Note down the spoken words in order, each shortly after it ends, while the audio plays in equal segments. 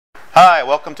Hi,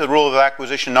 welcome to the rule of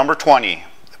acquisition number 20,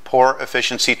 the poor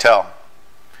efficiency tell.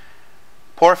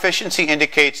 Poor efficiency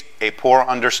indicates a poor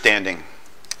understanding.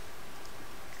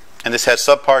 And this has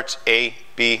subparts A,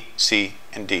 B, C,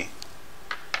 and D.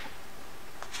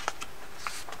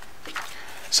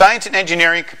 Science and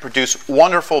engineering can produce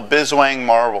wonderful bizwang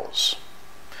marvels.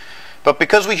 But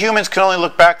because we humans can only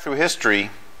look back through history,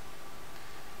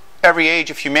 every age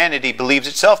of humanity believes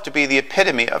itself to be the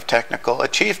epitome of technical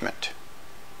achievement.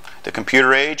 The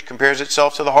computer age compares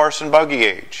itself to the horse and buggy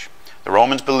age. The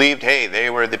Romans believed, hey, they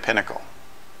were the pinnacle.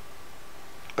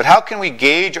 But how can we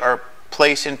gauge our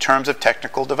place in terms of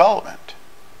technical development?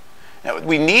 Now,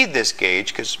 we need this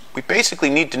gauge because we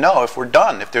basically need to know if we're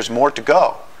done, if there's more to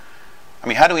go. I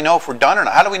mean, how do we know if we're done or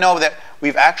not? How do we know that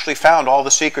we've actually found all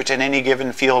the secrets in any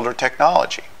given field or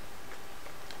technology?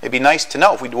 It'd be nice to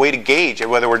know if we'd way to gauge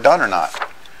whether we're done or not.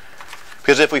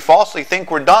 Because if we falsely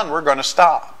think we're done, we're going to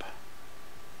stop.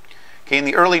 Okay, in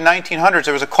the early 1900s,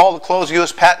 there was a call to close the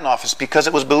U.S. Patent Office because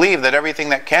it was believed that everything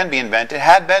that can be invented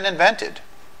had been invented.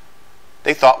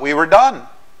 They thought we were done.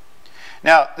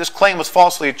 Now, this claim was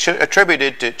falsely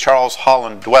attributed to Charles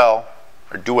Holland Duell,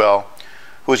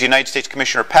 who was the United States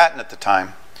Commissioner of Patent at the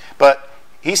time. But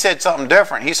he said something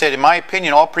different. He said, in my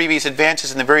opinion, all previous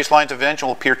advances in the various lines of invention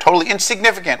will appear totally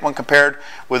insignificant when compared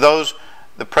with those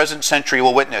the present century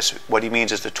will witness. What he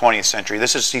means is the 20th century.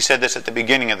 He said this at the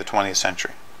beginning of the 20th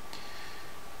century.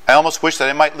 I almost wish that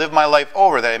I might live my life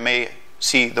over, that I may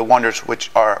see the wonders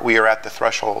which we are at the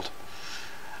threshold.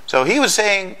 So he was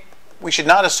saying we should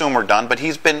not assume we're done, but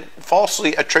he's been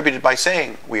falsely attributed by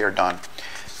saying we are done.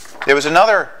 There was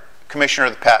another Commissioner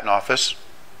of the Patent Office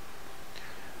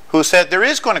who said there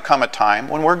is going to come a time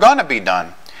when we're going to be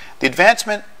done. The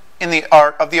advancement in the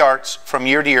art of the arts from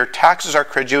year to year taxes our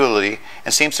credulity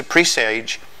and seems to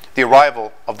presage the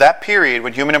arrival of that period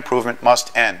when human improvement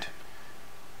must end.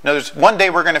 In other words, one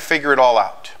day we're going to figure it all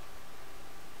out.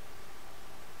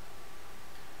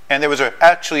 And there was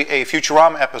actually a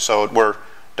Futurama episode where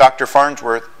Dr.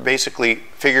 Farnsworth basically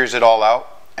figures it all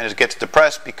out and gets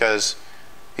depressed because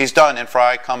he's done, and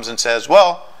Fry comes and says,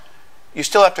 well, you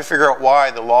still have to figure out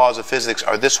why the laws of physics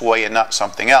are this way and not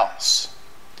something else.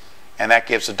 And that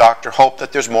gives the doctor hope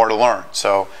that there's more to learn.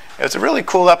 So it's a really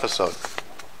cool episode.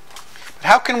 But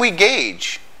how can we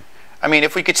gauge? I mean,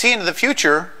 if we could see into the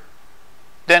future,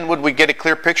 then would we get a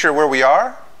clear picture of where we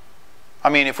are? I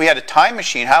mean, if we had a time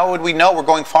machine, how would we know we're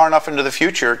going far enough into the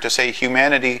future to say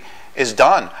humanity is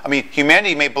done? I mean,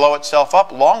 humanity may blow itself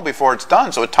up long before it's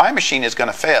done, so a time machine is going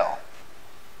to fail.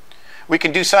 We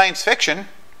can do science fiction,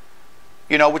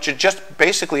 which is just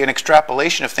basically an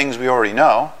extrapolation of things we already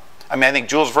know. I mean, I think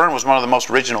Jules Verne was one of the most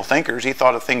original thinkers. He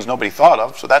thought of things nobody thought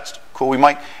of, so that's cool. We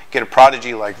might get a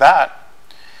prodigy like that.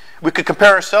 We could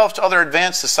compare ourselves to other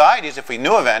advanced societies if we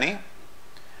knew of any.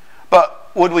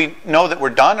 But would we know that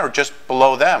we're done or just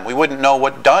below them? We wouldn't know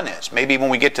what done is. Maybe when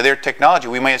we get to their technology,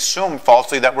 we may assume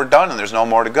falsely that we're done and there's no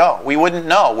more to go. We wouldn't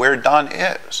know where done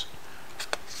is.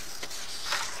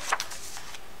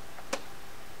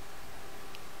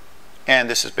 And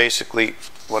this is basically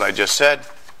what I just said.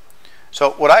 So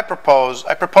what I propose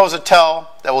a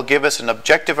tell that will give us an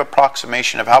objective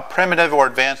approximation of how primitive or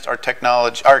advanced our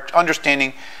technology, our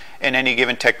understanding in any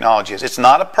given technology is. It's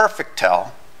not a perfect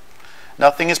tell.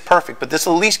 Nothing is perfect, but this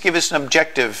will at least give us an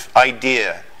objective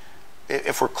idea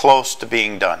if we're close to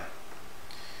being done.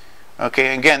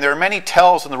 Okay, again, there are many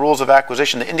tells in the rules of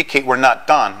acquisition that indicate we're not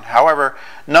done. However,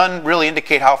 none really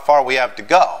indicate how far we have to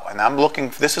go. And I'm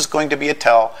looking, this is going to be a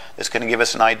tell that's going to give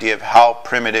us an idea of how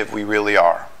primitive we really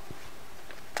are.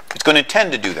 It's going to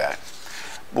tend to do that.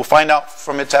 We'll find out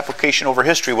from its application over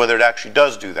history whether it actually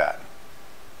does do that.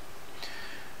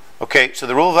 Okay, so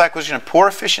the rule of acquisition of poor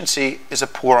efficiency is a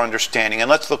poor understanding. And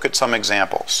let's look at some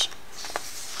examples.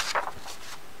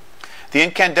 The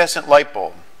incandescent light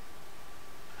bulb.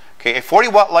 Okay, a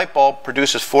 40-watt light bulb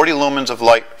produces 40 lumens of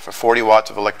light for 40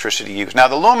 watts of electricity used. Now,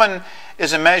 the lumen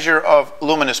is a measure of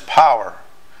luminous power,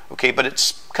 okay, but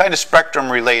it's kind of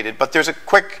spectrum related. But there's a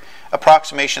quick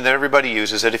approximation that everybody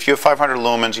uses, that if you have 500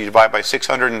 lumens, you divide by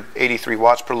 683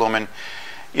 watts per lumen,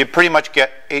 you pretty much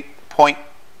get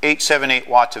 8.878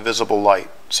 watts of visible light.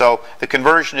 So the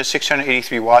conversion is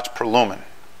 683 watts per lumen.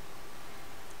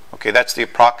 Okay, that's the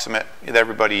approximate that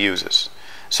everybody uses.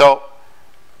 So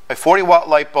a 40-watt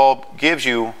light bulb gives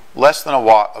you less than a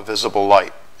watt of visible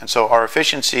light. And so our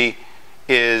efficiency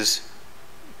is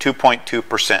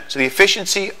 2.2%. So the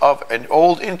efficiency of an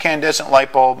old incandescent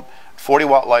light bulb,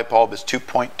 40-watt light bulb, is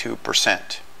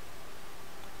 2.2%.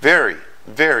 Very,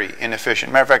 very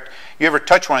inefficient. Matter of fact, you ever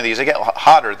touch one of these, they get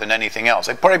hotter than anything else.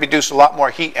 They probably produce a lot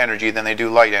more heat energy than they do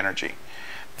light energy.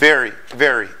 Very,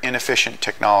 very inefficient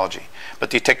technology.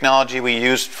 But the technology we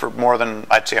used for more than,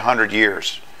 I'd say, 100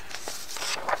 years.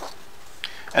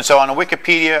 And so on a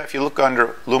Wikipedia, if you look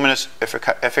under luminous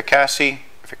efficacy,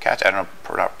 I don't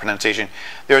know pronunciation,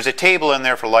 there's a table in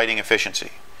there for lighting efficiency.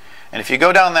 And if you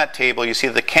go down that table, you see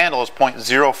the candle is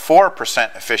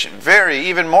 0.04% efficient,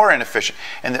 even more inefficient.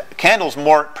 And the candle's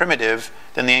more primitive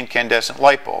than the incandescent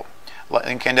light bulb. The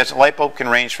incandescent light bulb can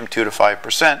range from 2 to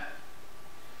 5%.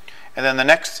 And then the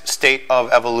next state of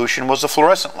evolution was the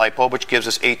fluorescent light bulb, which gives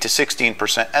us 8 to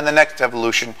 16%. And the next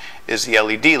evolution is the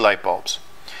LED light bulbs.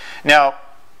 Now,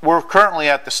 we're currently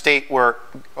at the state where,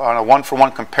 on a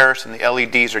one-for-one comparison, the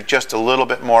LEDs are just a little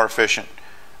bit more efficient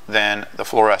than the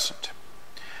fluorescent.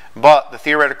 But the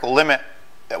theoretical limit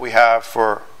that we have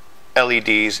for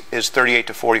LEDs is 38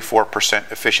 to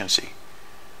 44% efficiency.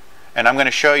 And I'm going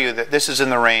to show you that this is in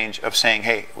the range of saying,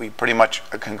 hey, we pretty much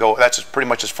can go, that's pretty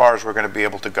much as far as we're going to be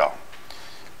able to go.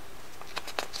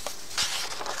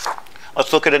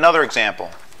 Let's look at another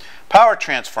example. Power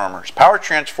transformers. Power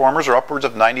transformers are upwards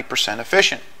of 90%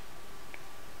 efficient.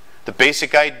 The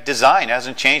basic design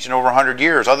hasn't changed in over 100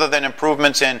 years, other than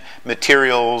improvements in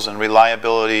materials and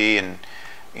reliability and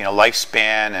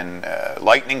lifespan and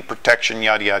lightning protection,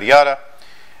 yada, yada, yada.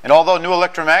 And although new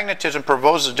electromagnetism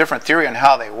proposes a different theory on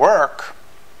how they work,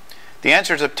 the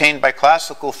answers obtained by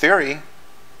classical theory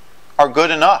are good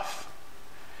enough.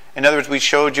 In other words, we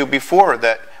showed you before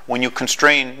that when you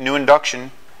constrain new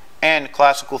induction and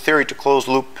classical theory to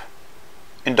closed-loop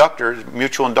inductors,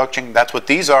 mutual induction, that's what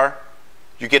these are,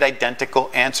 you get identical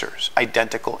answers.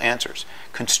 Identical answers.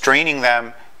 Constraining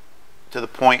them to the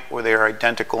point where they are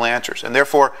identical answers. And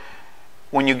therefore,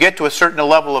 when you get to a certain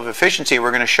level of efficiency,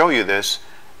 we're going to show you this,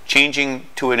 changing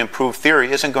to an improved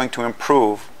theory isn't going to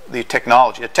improve the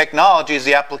technology. The technology is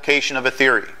the application of a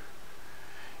theory.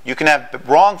 You can have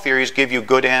wrong theories give you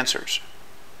good answers.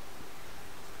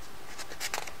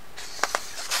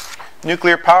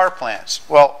 Nuclear power plants.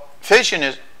 Well,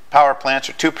 fission power plants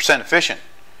are 2% efficient.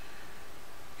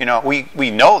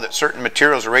 We know that certain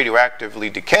materials are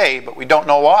radioactively decay, but we don't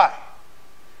know why.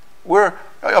 We're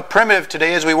primitive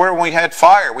today as we were when we had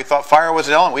fire. We thought fire was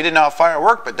an element. We didn't know how fire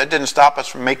worked, but that didn't stop us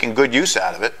from making good use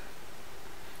out of it.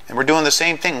 And we're doing the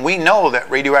same thing. We know that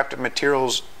radioactive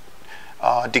materials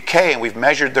decay, and we've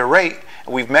measured their rate,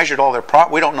 and we've measured all their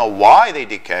we don't know why they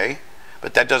decay,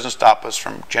 but that doesn't stop us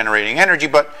from generating energy.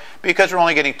 But because we're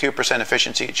only getting 2%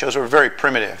 efficiency, it shows we're very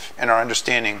primitive in our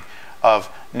understanding of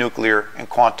nuclear and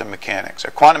quantum mechanics.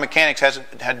 Quantum mechanics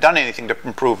hasn't done anything to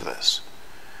improve this.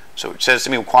 So it says to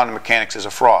me quantum mechanics is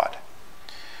a fraud.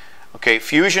 Okay,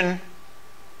 fusion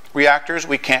reactors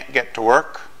we can't get to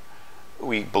work.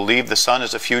 We believe the sun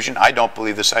is a fusion. I don't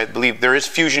believe this. I believe there is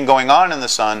fusion going on in the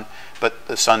sun, but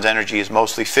the sun's energy is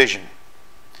mostly fission.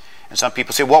 And some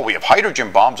people say, well, we have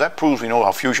hydrogen bombs. That proves we know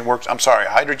how fusion works. I'm sorry, a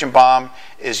hydrogen bomb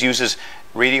uses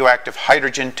radioactive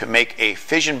hydrogen to make a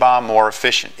fission bomb more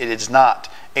efficient. It is not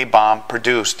a bomb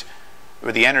produced,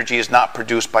 or the energy is not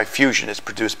produced by fusion. It's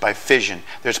produced by fission.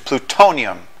 There's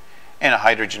plutonium in a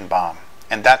hydrogen bomb,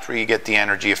 and that's where you get the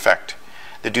energy effect.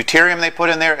 The deuterium they put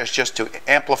in there is just to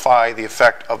amplify the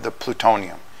effect of the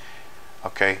plutonium.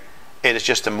 Okay, it is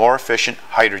just a more efficient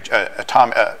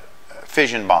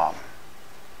fission bomb.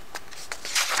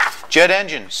 Jet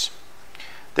engines.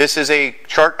 This is a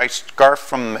chart I scarfed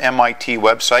from the MIT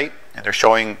website, and they're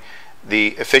showing the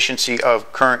efficiency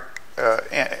of current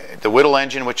the Whittle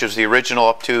engine, which is the original,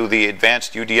 up to the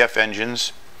advanced UDF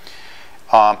engines.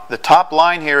 The top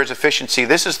line here is efficiency.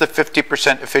 This is the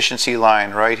 50% efficiency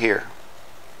line right here.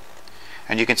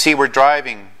 And you can see we're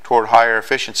driving toward higher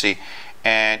efficiency.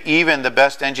 And even the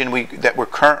best engine that we're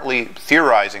currently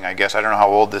theorizing, I guess, I don't know how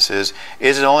old this is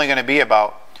only going to be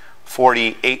about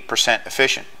 48%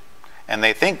 efficient. And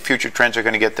they think future trends are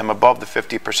going to get them above the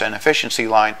 50% efficiency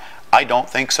line. I don't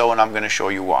think so, and I'm going to show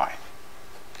you why.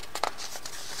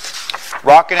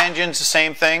 Rocket engines, the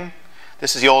same thing.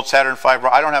 This is the old Saturn V.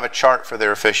 I don't have a chart for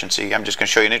their efficiency. I'm just going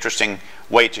to show you an interesting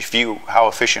way to view how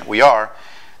efficient we are.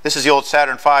 This is the old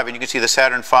Saturn V, and you can see the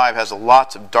Saturn V has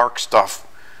lots of dark stuff.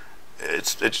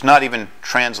 It's not even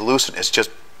translucent. It's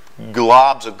just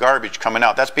globs of garbage coming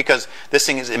out. That's because this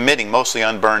thing is emitting mostly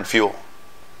unburned fuel.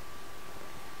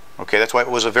 Okay, that's why it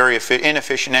was a very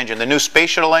inefficient engine. The new space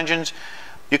shuttle engines,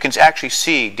 you can actually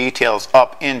see details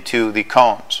up into the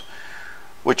cones,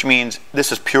 which means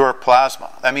this is pure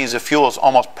plasma. That means the fuel is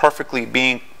almost perfectly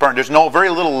being burned. There's very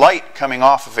little light coming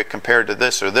off of it compared to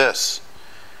this or this.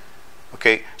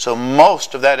 Okay, so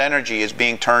most of that energy is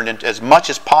being turned into, as much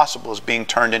as possible, is being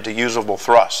turned into usable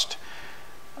thrust.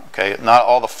 Okay, not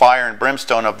all the fire and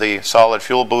brimstone of the solid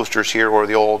fuel boosters here or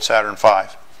the old Saturn V.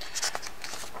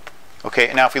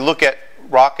 Okay, now if we look at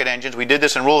rocket engines, we did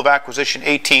this in rule of acquisition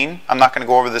 18. I'm not going to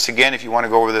go over this again. If you want to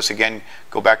go over this again,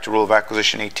 go back to rule of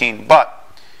acquisition 18. But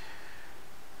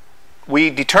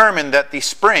we determined that the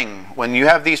spring, when you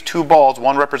have these two balls,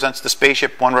 one represents the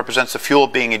spaceship, one represents the fuel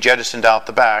being jettisoned out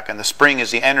the back, and the spring is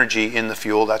the energy in the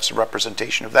fuel. That's the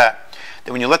representation of that.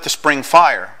 Then when you let the spring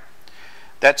fire,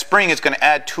 that spring is going to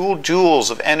add 2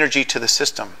 joules of energy to the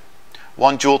system.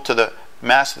 1 joule to the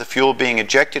mass of the fuel being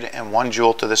ejected and 1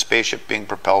 joule to the spaceship being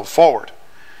propelled forward.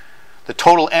 The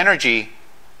total energy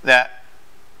that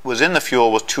was in the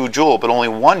fuel was 2 joule, but only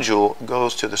 1 joule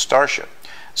goes to the starship.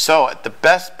 So at the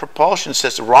best propulsion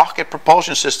system, rocket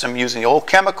propulsion system using the old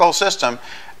chemical system,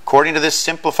 according to this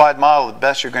simplified model, the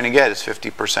best you're going to get is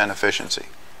 50% efficiency.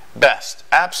 Best,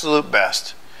 absolute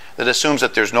best. That assumes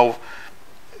that there's no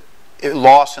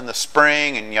loss in the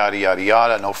spring and yada yada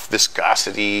yada, no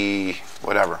viscosity,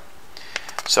 whatever.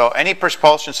 So any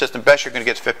propulsion system, best you're going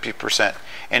to get is 50%.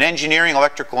 In engineering,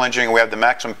 electrical engineering, we have the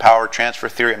maximum power transfer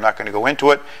theory. I'm not going to go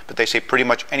into it, but they say pretty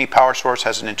much any power source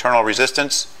has an internal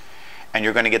resistance, and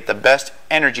you're going to get the best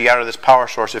energy out of this power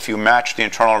source if you match the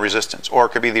internal resistance. Or it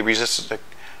could be the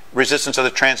resistance of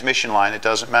the transmission line. It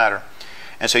doesn't matter.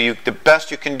 And so the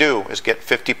best you can do is get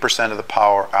 50% of the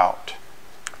power out.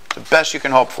 The best you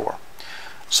can hope for.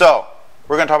 So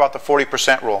we're going to talk about the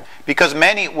 40% rule. Because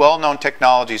many well-known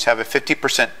technologies have a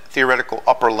 50% theoretical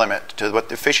upper limit to what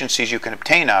the efficiencies you can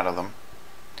obtain out of them,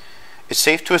 it's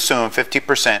safe to assume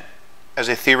 50% as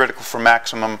a theoretical for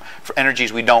maximum for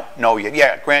energies we don't know yet.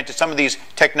 Yeah, granted, some of these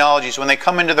technologies, when they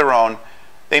come into their own,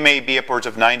 they may be upwards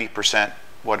of 90%,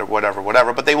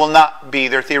 whatever, but they will not be,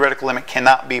 their theoretical limit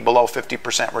cannot be below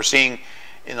 50%. We're seeing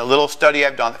in a little study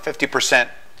I've done that 50%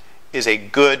 is a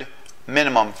good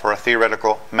minimum for a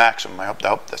theoretical maximum. I hope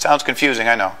that sounds confusing,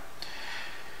 I know.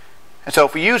 And so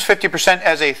if we use 50%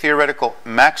 as a theoretical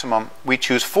maximum, we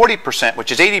choose 40%,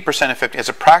 which is 80% of 50, as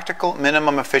a practical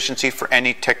minimum efficiency for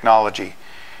any technology.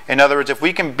 In other words, if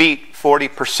we can beat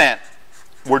 40%,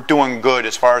 we're doing good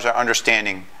as far as our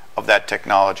understanding of that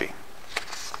technology.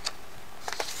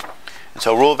 And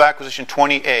so rule of acquisition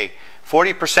 20A,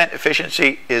 40%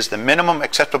 efficiency is the minimum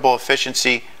acceptable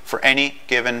efficiency for any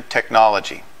given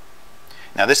technology.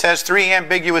 Now this has 3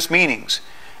 ambiguous meanings.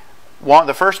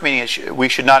 The first meaning is we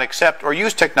should not accept or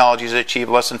use technologies that achieve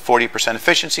less than 40%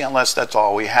 efficiency unless that's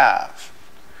all we have.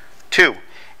 2,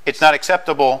 it's not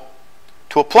acceptable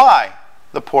to apply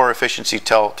the poor efficiency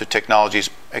to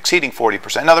technologies exceeding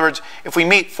 40%. In other words, if we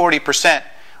meet 40%,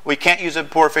 we can't use a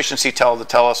poor efficiency to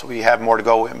tell us we have more to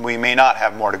go. We may not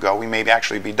have more to go. We may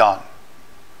actually be done.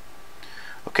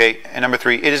 Okay, and number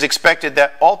 3, it is expected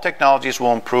that all technologies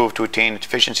will improve to attain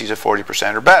efficiencies of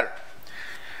 40% or better.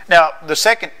 Now, the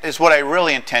second is what I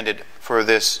really intended for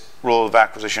this rule of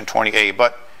acquisition 20A,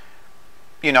 but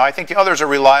I think the others are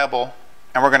reliable,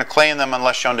 and we're going to claim them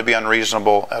unless shown to be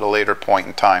unreasonable at a later point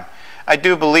in time. I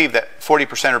do believe that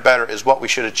 40% or better is what we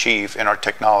should achieve in our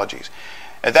technologies.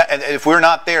 And if we're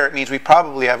not there, it means we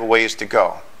probably have a ways to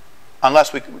go.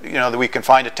 Unless that we can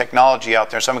find a technology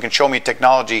out there, someone can show me a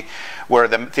technology where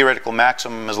the theoretical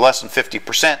maximum is less than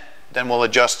 50%, then we'll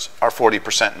adjust our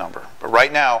 40% number. But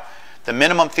right now, the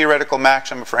minimum theoretical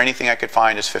maximum for anything I could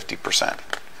find is 50%.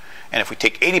 And if we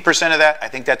take 80% of that, I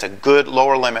think that's a good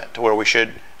lower limit to where we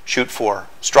should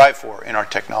strive for in our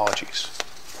technologies.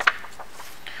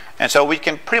 And so we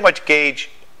can pretty much gauge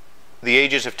the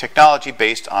ages of technology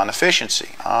based on efficiency.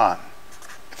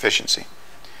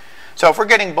 So if we're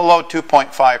getting below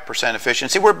 2.5%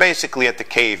 efficiency, we're basically at the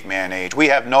caveman age. We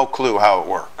have no clue how it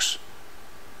works.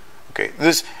 Okay,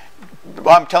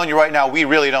 I'm telling you right now, we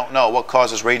really don't know what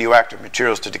causes radioactive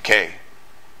materials to decay.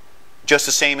 Just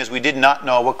the same as we did not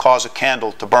know what caused a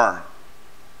candle to burn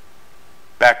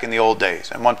back in the old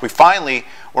days. And once we finally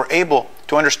were able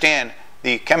to understand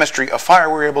the chemistry of fire,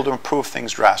 we were able to improve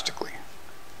things drastically.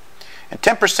 And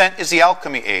 10% is the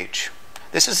alchemy age.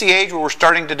 This is the age where we're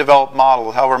starting to develop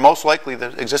models. However, most likely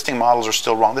the existing models are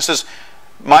still wrong. This is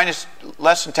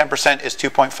less than 10% is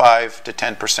 2.5 to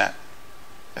 10%.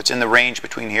 It's in the range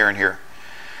between here and here.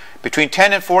 Between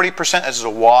 10 and 40%, this is a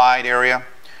wide area,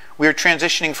 we are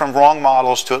transitioning from wrong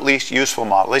models to at least useful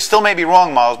models. They still may be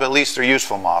wrong models, but at least they're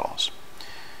useful models.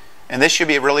 And this should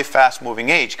be a really fast-moving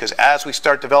age, because as we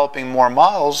start developing more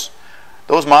models,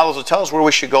 those models will tell us where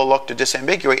we should go look to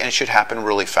disambiguate, and it should happen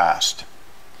really fast.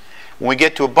 When we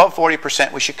get to above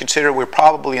 40%, we should consider we're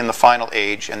probably in the final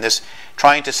age, and this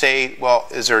trying to say, well,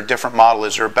 is there a different model?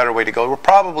 Is there a better way to go? We're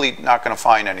probably not going to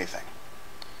find anything.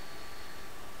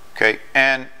 Okay,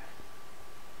 and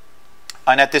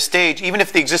at this stage, even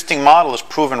if the existing model is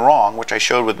proven wrong, which I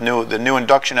showed with the new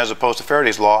induction as opposed to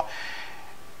Faraday's law,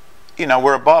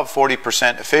 we're above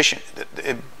 40% efficient.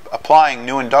 Applying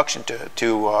new induction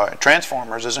to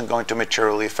transformers isn't going to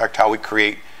materially affect how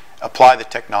we apply the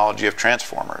technology of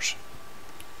transformers.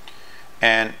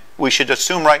 And we should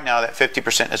assume right now that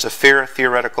 50% is a fair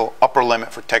theoretical upper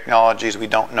limit for technologies we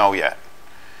don't know yet.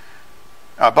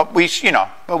 But we should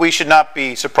not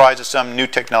be surprised if some new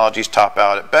technologies top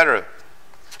out at better.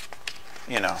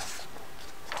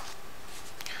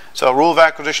 So, rule of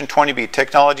acquisition 20b: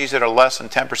 technologies that are less than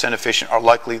 10% efficient are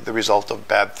likely the result of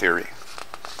bad theory.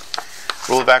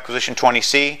 Rule of acquisition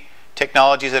 20c: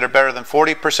 technologies that are better than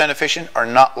 40% efficient are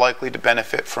not likely to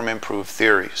benefit from improved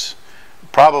theories.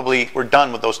 Probably we're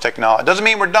done with those technologies. It doesn't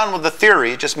mean we're done with the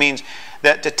theory. It just means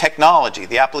that the technology,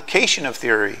 the application of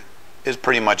theory, is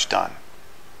pretty much done.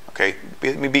 Okay,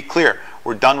 let me be clear.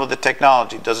 We're done with the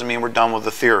technology. It doesn't mean we're done with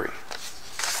the theory.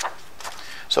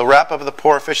 So wrap up the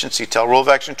poor efficiency tell. Rule of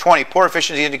action 20. Poor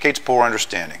efficiency indicates poor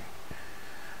understanding.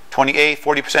 20a: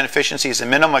 40% efficiency is the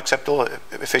minimum acceptable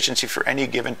efficiency for any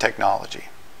given technology.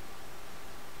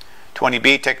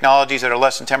 20b: technologies that are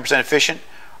less than 10% efficient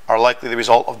are likely the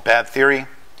result of bad theory.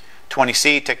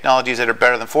 20c: technologies that are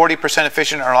better than 40%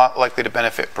 efficient are not likely to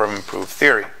benefit from improved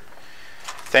theory.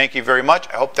 Thank you very much.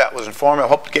 I hope that was informative. I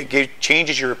hope it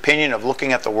changes your opinion of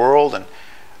looking at the world and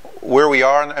where we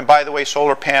are. And by the way,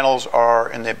 solar panels are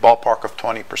in the ballpark of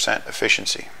 20%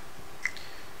 efficiency.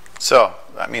 So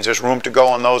that means there's room to go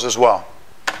on those as well.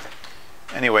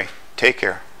 Anyway, take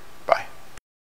care.